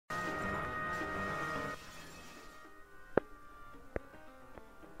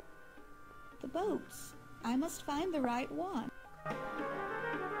boats. I must find the right one.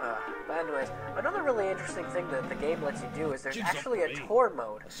 But anyways, another really interesting thing that the game lets you do is there's actually a tour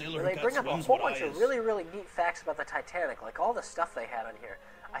mode where they bring up a whole bunch of really, really neat facts about the Titanic, like all the stuff they had on here.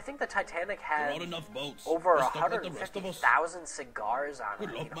 I think the Titanic had over 150,000 cigars on it.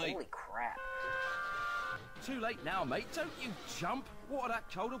 Holy crap. Too late now, mate. Don't you jump. Water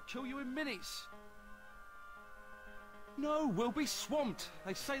that cold will kill you in minutes. No, we'll be swamped.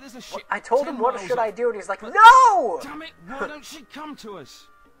 They say there's a ship. I told him, what should I do? And he's like, no! Damn it, why don't she come to us?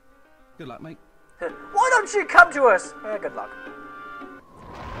 Good luck, mate. Why don't she come to us? Good luck.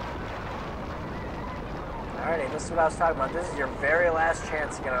 Alrighty, this is what I was talking about. This is your very last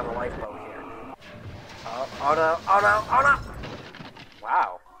chance to get on the lifeboat here. Oh no, oh no, oh no!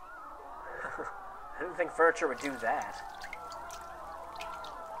 Wow. I didn't think furniture would do that.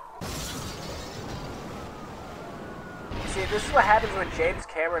 See, this is what happens when James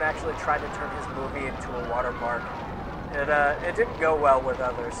Cameron actually tried to turn his movie into a water park. It didn't go well with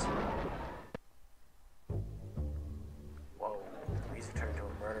others. Whoa, the music turned into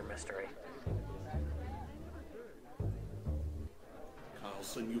a murder mystery.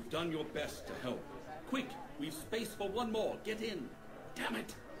 Carlson, you've done your best to help. Quick, we've space for one more. Get in. Damn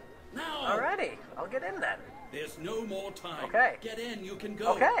it. Now! Alrighty, I'll get in then. There's no more time. Okay. Get in, you can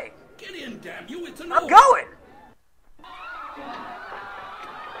go. Okay. Get in, damn you, it's an I'm going!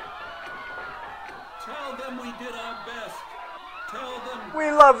 Tell them we did our best. Tell them...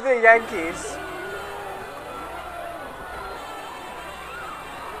 We love the Yankees.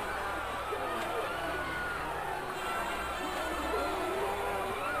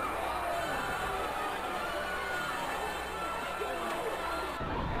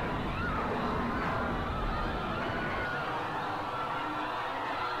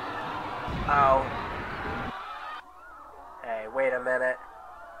 Oh. Hey, wait a minute.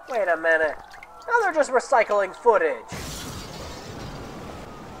 Wait a minute. Now they're just recycling footage.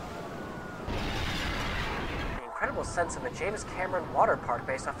 The incredible sense of a James Cameron water park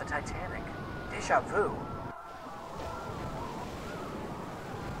based off the Titanic. Deja vu.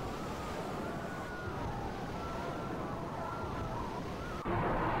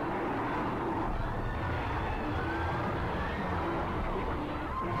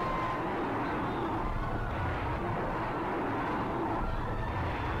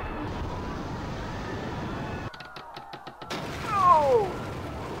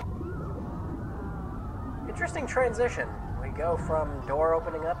 Interesting transition. We go from door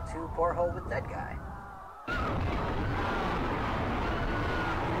opening up to porthole with dead guy. The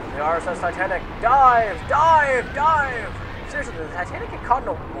RSS Titanic dive, dive, dive! Seriously, did the Titanic get caught in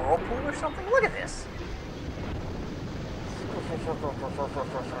a whirlpool or something? Look at this!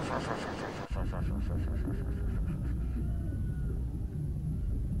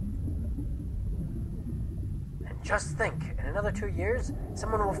 Just think, in another 2 years,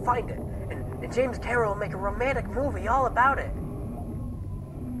 someone will find it, and James Cameron will make a romantic movie all about it.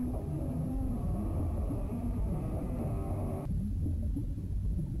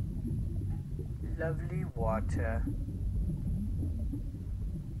 Lovely water.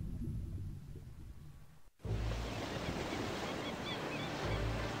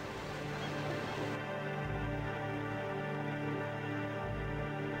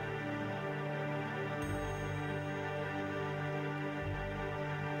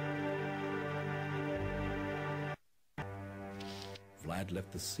 Vlad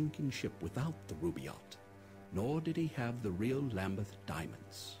left the sinking ship without the ruby yacht, nor did he have the real Lambeth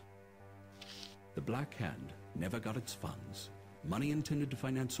diamonds. The Black Hand never got its funds, money intended to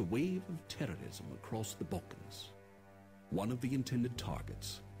finance a wave of terrorism across the Balkans. One of the intended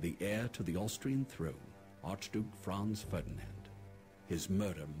targets, the heir to the Austrian throne, Archduke Franz Ferdinand. His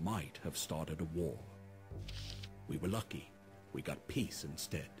murder might have started a war. We were lucky. We got peace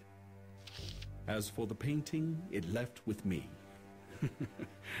instead. As for the painting, it left with me.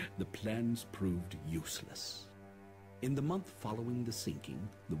 The plans proved useless. In the month following the sinking,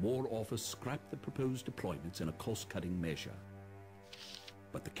 the War Office scrapped the proposed deployments in a cost-cutting measure.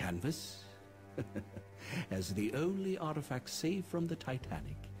 But the canvas? As the only artifact saved from the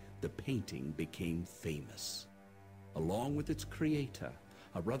Titanic, the painting became famous. Along with its creator,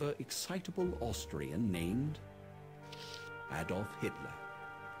 a rather excitable Austrian named Adolf Hitler,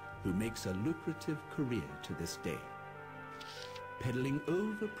 who makes a lucrative career to this day, peddling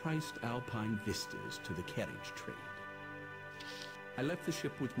overpriced alpine vistas to the carriage trade. I left the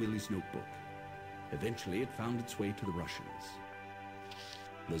ship with Willie's notebook. Eventually, it found its way to the Russians.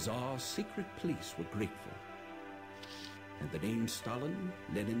 The Tsar's secret police were grateful, and the names Stalin,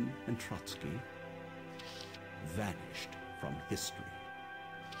 Lenin, and Trotsky vanished from history.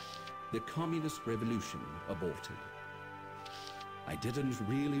 the communist revolution aborted. I didn't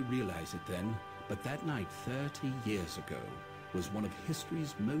really realize it then, but that night 30 years ago was one of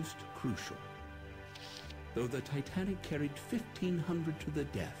history's most crucial. Though the Titanic carried 1,500 to the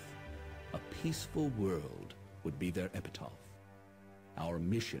death, a peaceful world would be their epitaph. Our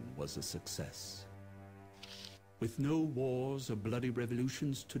mission was a success. With no wars or bloody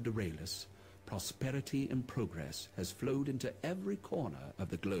revolutions to derail us, prosperity and progress has flowed into every corner of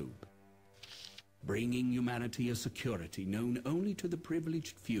the globe, bringing humanity a security known only to the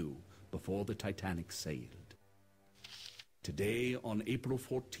privileged few before the Titanic sailed. Today, on April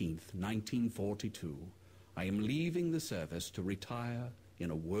 14th, 1942, I am leaving the service to retire in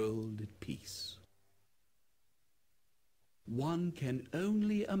a world at peace. One can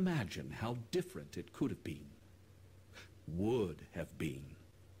only imagine how different it could have been, would have been,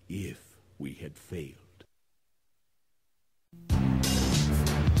 if we had failed.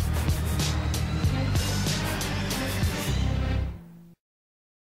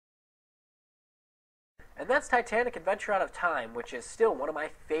 And that's Titanic Adventure Out of Time, which is still one of my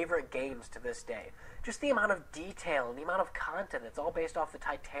favorite games to this day. Just the amount of detail and the amount of content, it's all based off the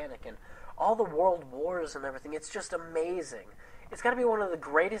Titanic and all the world wars and everything. It's just amazing. It's got to be one of the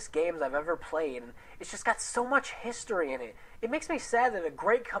greatest games I've ever played, and it's just got so much history in it. It makes me sad that a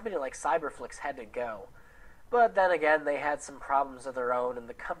great company like Cyberflix had to go. But then again, they had some problems of their own, and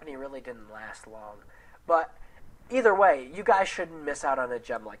the company really didn't last long. But either way, you guys shouldn't miss out on a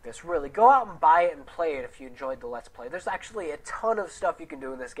gem like this. Really, go out and buy it and play it if you enjoyed the Let's Play. There's actually a ton of stuff you can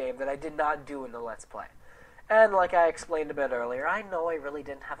do in this game that I did not do in the Let's Play. And like I explained a bit earlier, I know I really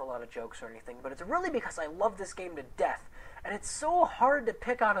didn't have a lot of jokes or anything, but it's really because I love this game to death. And it's so hard to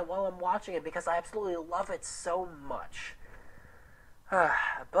pick on it while I'm watching it because I absolutely love it so much.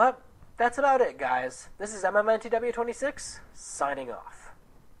 But that's about it, guys. This is MMNTW26, signing off.